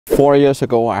4 years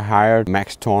ago, I hired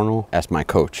Max Tornow as my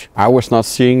coach. I was not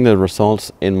seeing the results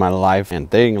in my life and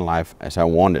dating life as I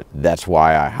wanted. That's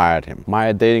why I hired him.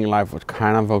 My dating life was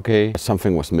kind of okay, but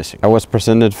something was missing. I was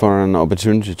presented for an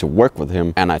opportunity to work with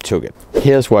him and I took it.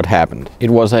 Here's what happened. It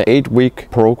was an 8-week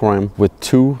program with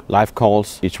 2 live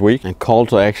calls each week and call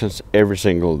to actions every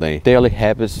single day. Daily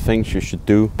habits, things you should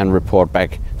do, and report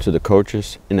back to the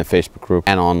coaches in a Facebook group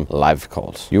and on live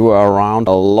calls. You were around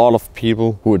a lot of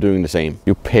people who were doing the same.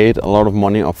 You paid a lot of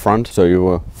money up front, so you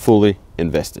were fully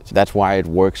invested. That's why it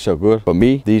worked so good. For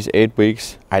me, these 8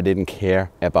 weeks, I didn't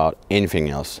care about anything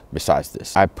else besides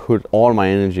this. I put all my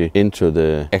energy into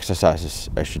the exercises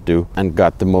I should do and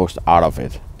got the most out of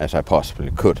it as I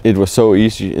possibly could. It was so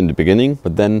easy in the beginning,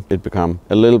 but then it became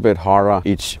a little bit harder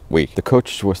each week. The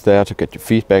coach was there to get your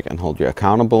feedback and hold you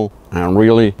accountable. And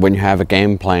really, when you have a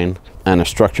game plan and a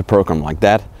structured program like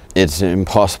that, it's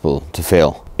impossible to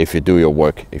fail if you do your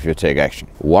work, if you take action.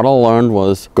 What I learned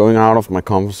was going out of my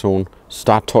comfort zone,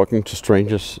 start talking to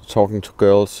strangers, talking to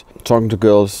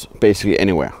girls basically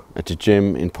anywhere, at the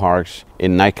gym, in parks,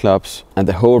 in nightclubs. And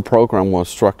the whole program was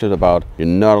structured about you're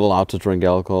not allowed to drink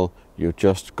alcohol, you're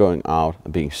just going out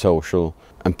and being social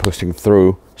and pushing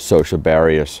through social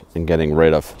barriers and getting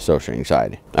rid of social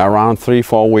anxiety. Around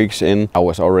 3-4 weeks in, I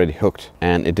was already hooked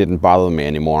and it didn't bother me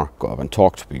anymore. Go up and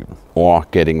talk to people or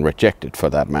getting rejected for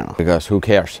that matter, because who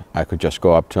cares? I could just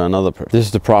go up to another person. This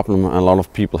is the problem a lot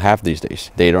of people have these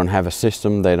days. They don't have a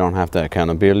system, they don't have the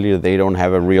accountability, they don't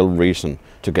have a real reason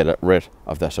to get rid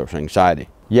of their social anxiety.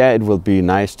 Yeah, it will be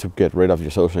nice to get rid of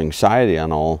your social anxiety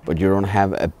and all, but you don't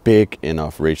have a big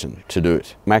enough reason to do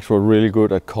it. Max was really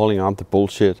good at calling out the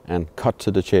bullshit and cut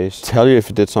to the chase, tell you if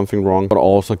you did something wrong, but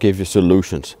also give you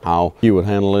solutions, how he would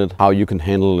handle it, how you can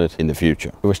handle it in the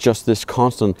future. It was just this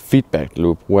constant feedback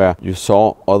loop where you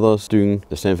saw others doing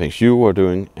the same things you were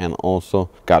doing and also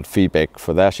got feedback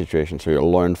for their situation, so you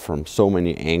learned from so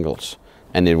many angles.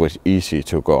 And it was easy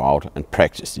to go out and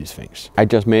practice these things. I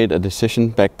just made a decision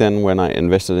back then when I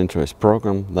invested into his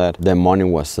program that the money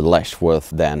was less worth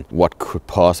than what could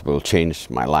possibly change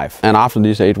my life. And after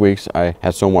these 8 weeks, I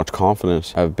had so much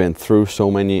confidence. I've been through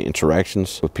so many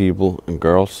interactions with people and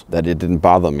girls that it didn't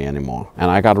bother me anymore.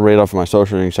 And I got rid of my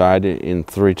social anxiety in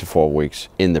 3 to 4 weeks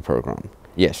in the program.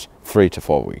 Yes, 3 to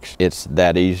 4 weeks. It's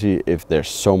that easy if there's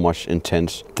so much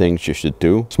intense things you should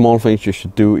do. Small things you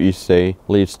should do each day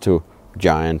leads to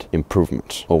giant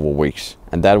improvements over weeks.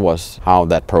 And that was how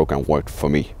that program worked for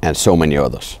me and so many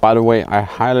others. By the way, I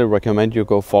highly recommend you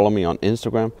go follow me on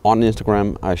Instagram. On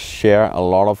Instagram, I share a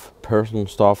lot of personal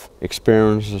stuff,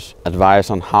 experiences, advice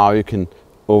on how you can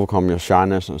overcome your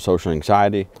shyness and social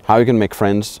anxiety, how you can make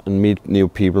friends and meet new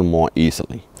people more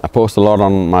easily. I post a lot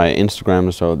on my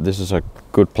Instagram, so this is a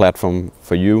good platform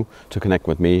for you to connect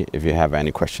with me if you have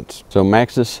any questions. So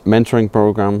Max's mentoring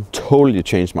program totally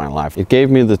changed my life. It gave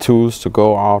me the tools to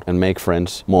go out and make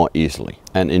friends more easily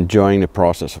and enjoying the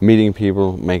process of meeting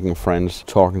people, making friends,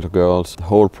 talking to girls, the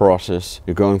whole process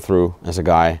you're going through as a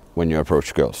guy when you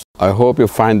approach girls. I hope you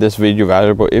find this video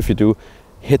valuable. If you do,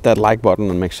 hit that like button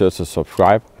and make sure to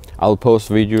subscribe. I'll post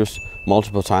videos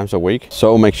multiple times a week,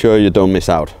 so make sure you don't miss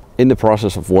out. In the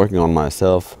process of working on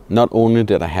myself, not only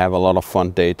did I have a lot of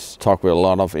fun dates, talk with a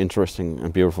lot of interesting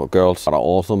and beautiful girls, but I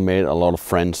also made a lot of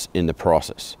friends in the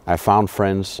process. I found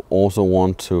friends who also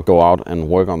want to go out and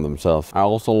work on themselves. I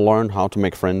also learned how to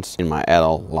make friends in my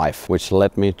adult life, which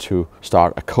led me to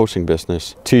start a coaching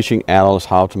business, teaching adults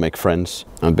how to make friends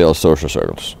and build social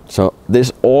circles. So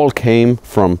this all came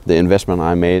from the investment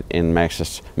I made in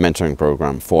Max's mentoring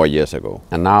program 4 years ago.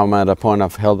 And now I'm at a point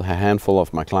I've helped a handful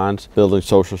of my clients building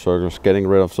social circles, getting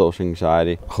rid of social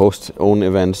anxiety, host own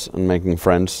events and making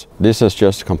friends. This has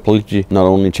just completely not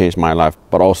only changed my life,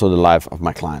 but also the life of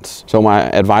my clients. So my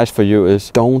advice for you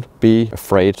is don't be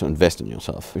afraid to invest in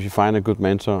yourself. If you find a good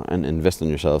mentor and invest in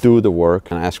yourself, do the work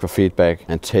and ask for feedback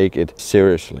and take it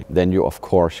seriously, then you of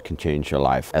course can change your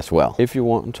life as well. If you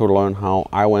want to learn how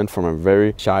I went from a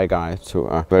very shy guy to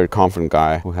a very confident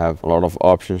guy who have a lot of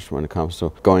options when it comes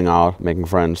to going out, making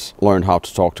friends, learn how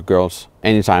to talk to girls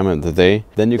any time of the day,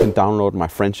 then you can download my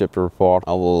friendship report.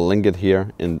 I will link it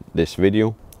here in this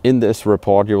video. In this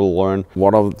report, you will learn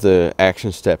what are the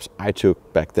action steps I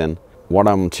took back then, what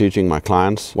I'm teaching my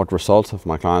clients, what results have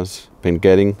my clients been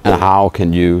getting, and how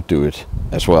can you do it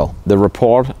as well. The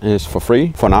report is for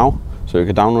free for now. So you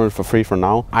can download it for free for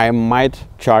now. I might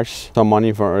charge some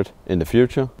money for it in the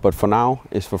future, but for now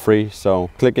it's for free. So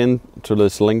click into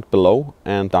this link below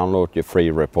and download your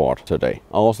free report today.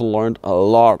 I also learned a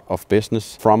lot of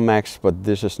business from Max, but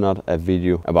this is not a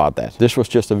video about that. This was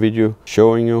just a video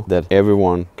showing you that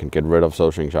everyone can get rid of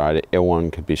social anxiety.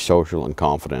 Everyone can be social and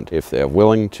confident if they are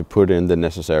willing to put in the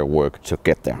necessary work to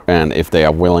get there, and if they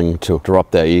are willing to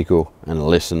drop their ego and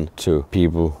listen to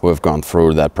people who have gone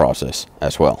through that process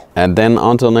as well. And then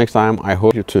until next time, I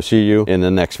hope to see you in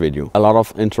the next video. A lot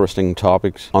of interesting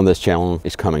topics on this channel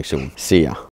is coming soon. See ya.